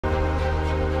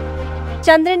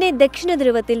ചന്ദ്രന്റെ ദക്ഷിണ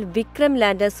ധ്രുവത്തിൽ Vikram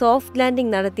lander soft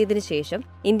landing നടത്തിയതിനു ശേഷം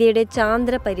ഇന്ത്യയുടെ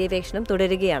ചാന്ദ്ര പര്യവേക്ഷണം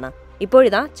തുടരുകയാണ്.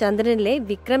 ഇപ്പോഴിതാ ചന്ദ്രനിലെ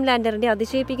വിക്രം ലാൻഡറിന്റെ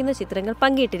അതിശയിപ്പിക്കുന്ന ചിത്രങ്ങൾ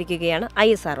പങ്കിട്ടിരിക്കുകയാണ്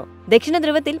Isro. ദക്ഷിണ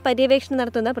ധ്രുവത്തിൽ പര്യവേക്ഷണം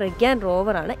നടത്തുന്ന പ്രഗ്യാൻ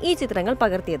റോവറാണ് ഈ ചിത്രങ്ങൾ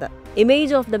പകർത്തിയത്.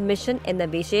 ഇമേജ് ഓഫ് ദ മിഷൻ എന്ന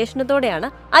വിശേഷണത്തോടെയാണ്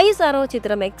Isro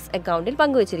ചിത്രം X അക്കൗണ്ടിൽ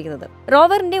പങ്കുവച്ചിരിക്കുന്നത്.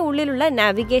 റോവറിന്റെ ഉള്ളിലുള്ള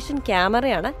നാവിഗേഷൻ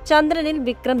ക്യാമറയാണ് ചന്ദ്രനിൽ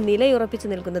വിക്രം നിലയുറപ്പിച്ചു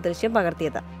നിൽക്കുന്ന ദൃശ്യം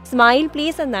പകർത്തിയത്. സ്മൈൽ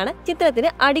പ്ലീസ് എന്നാണ് ചിത്രത്തിന്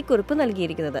അടിക്കുറിപ്പ്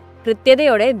നൽകിയിരിക്കുന്നത്.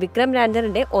 കൃത്യതയോടെ വിക്രം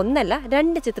ലാൻഡറിന്റെ ഒന്നല്ല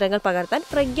 2 ചിത്രങ്ങൾ പകർത്താൻ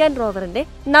പ്രഗ്യാൻ റോവറിന്റെ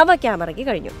നവ ക്യാമറയ്ക്ക്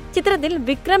കഴിഞ്ഞു. ചിത്രത്തിൽ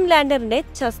വിക്രം ലാൻഡറിന്റെ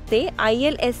ചസ്തേ,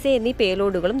 ILSA എന്നീ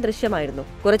പേലോഡുകളും ദൃശ്യമായിരുന്നു.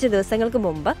 കുറച്ച് ദിവസങ്ങൾക്ക്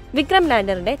മുമ്പ് വിക്രം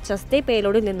ലാൻഡറിന്റെ ചസ്തേ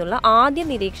പേലോഡിൽ നിന്നുള്ള ആദ്യ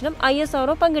നിരീക്ഷണം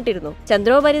Isro പങ്കിട്ടിരുന്നു.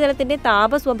 ചന്ദ്രോപരിതലത്തിന്റെ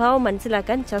താപ സ്വഭാവം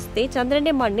മനസ്സിലാക്കാൻ ചസ്തേ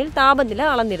ചന്ദ്രന്റെ മണ്ണിൽ താപനില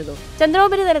അളന്നിരുന്നു.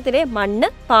 ചന്ദ്രോപരിതലത്തിലെ മണ്ണ്,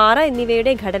 പാറ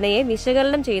എന്നിവയുടെ ഘടനയെ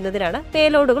വിശകലനം ചെയ്യുന്നതിനാണ്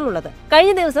പേലോഡുകൾ ഉള്ളത്.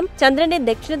 കഴിഞ്ഞ ദിവസം ചന്ദ്രന്റെ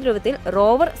ദക്ഷിണ ധ്രുവത്തിൽ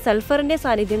റോവർ സൾഫറിന്റെ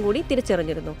സാന്നിധ്യം കൂടി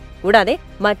തിരിച്ചറിഞ്ഞിരുന്നു. കൂടാതെ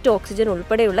മറ്റ് ഓക്സിജൻ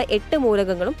ഉൾപ്പെടെയുള്ള 8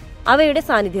 മൂലകങ്ങളും അവയുടെ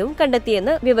സാന്നിധ്യവും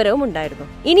കണ്ടെത്തിയെന്ന് വിവരവും ഉണ്ടായിരുന്നു.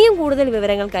 ഇനിയും കൂടുതൽ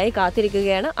വിവരങ്ങൾക്കായി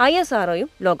കാത്തിരിക്കുകയാണ് Isroയും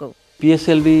ലോകവും.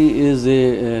 PSLV is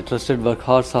a trusted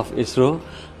workhorse of Isro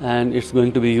and it's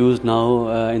going to be used now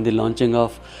in the launching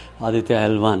of Aditya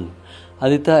L1.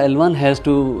 Aditya L1 has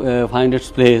to find its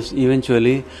place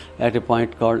eventually at a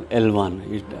point called L1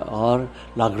 or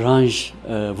Lagrange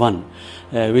 1,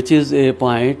 which is a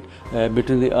point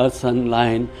between the Earth-Sun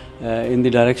line in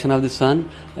the direction of the Sun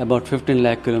about 15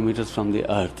 lakh kilometers from the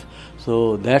Earth. So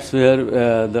that's where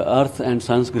the Earth and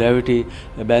Sun's gravity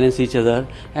balance each other,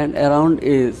 and around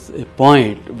is a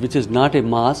point which is not a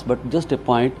mass but just a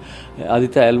point.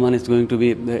 Aditya L1 is going to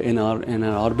be in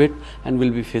an orbit and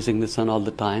will be facing the Sun all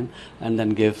the time, and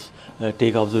then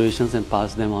take observations and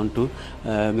pass them on to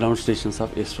ground stations of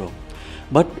Isro.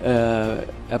 But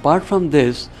apart from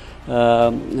this,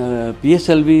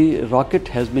 PSLV rocket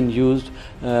has been used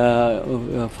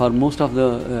for most of the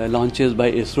launches by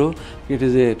Isro. It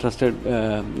is a trusted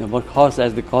workhorse,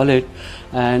 as they call it,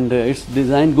 and its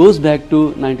design goes back to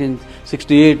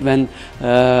 1968 when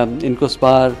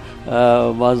Incospar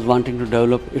was wanting to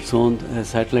develop its own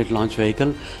satellite launch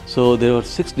vehicle. So there were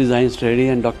 6 designs ready,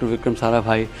 and Dr. Vikram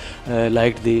Sarabhai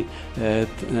liked the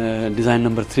design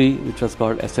number 3, which was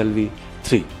called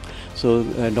SLV-3. So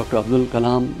Dr. Abdul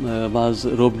Kalam was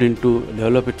roped in to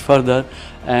develop it further,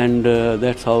 and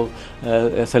that's how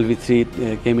SLV-3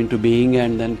 came into being,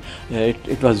 and then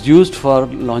it was used for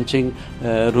launching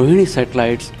Rohini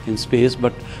satellites in space,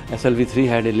 but SLV-3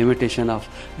 had a limitation of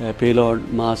payload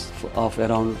mass of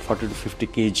around 40 to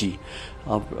 50 kg.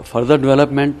 Further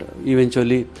development,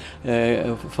 eventually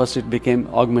first it became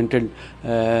augmented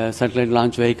satellite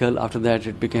launch vehicle. After that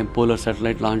it became polar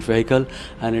satellite launch vehicle,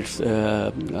 and its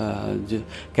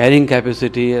carrying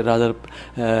capacity, rather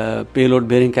payload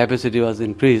bearing capacity, was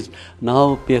increased.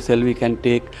 Now PSLV can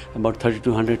take about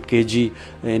 3200 kg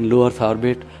in low Earth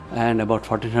orbit and about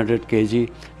 1400 kg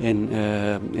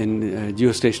in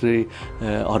geostationary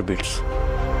orbits.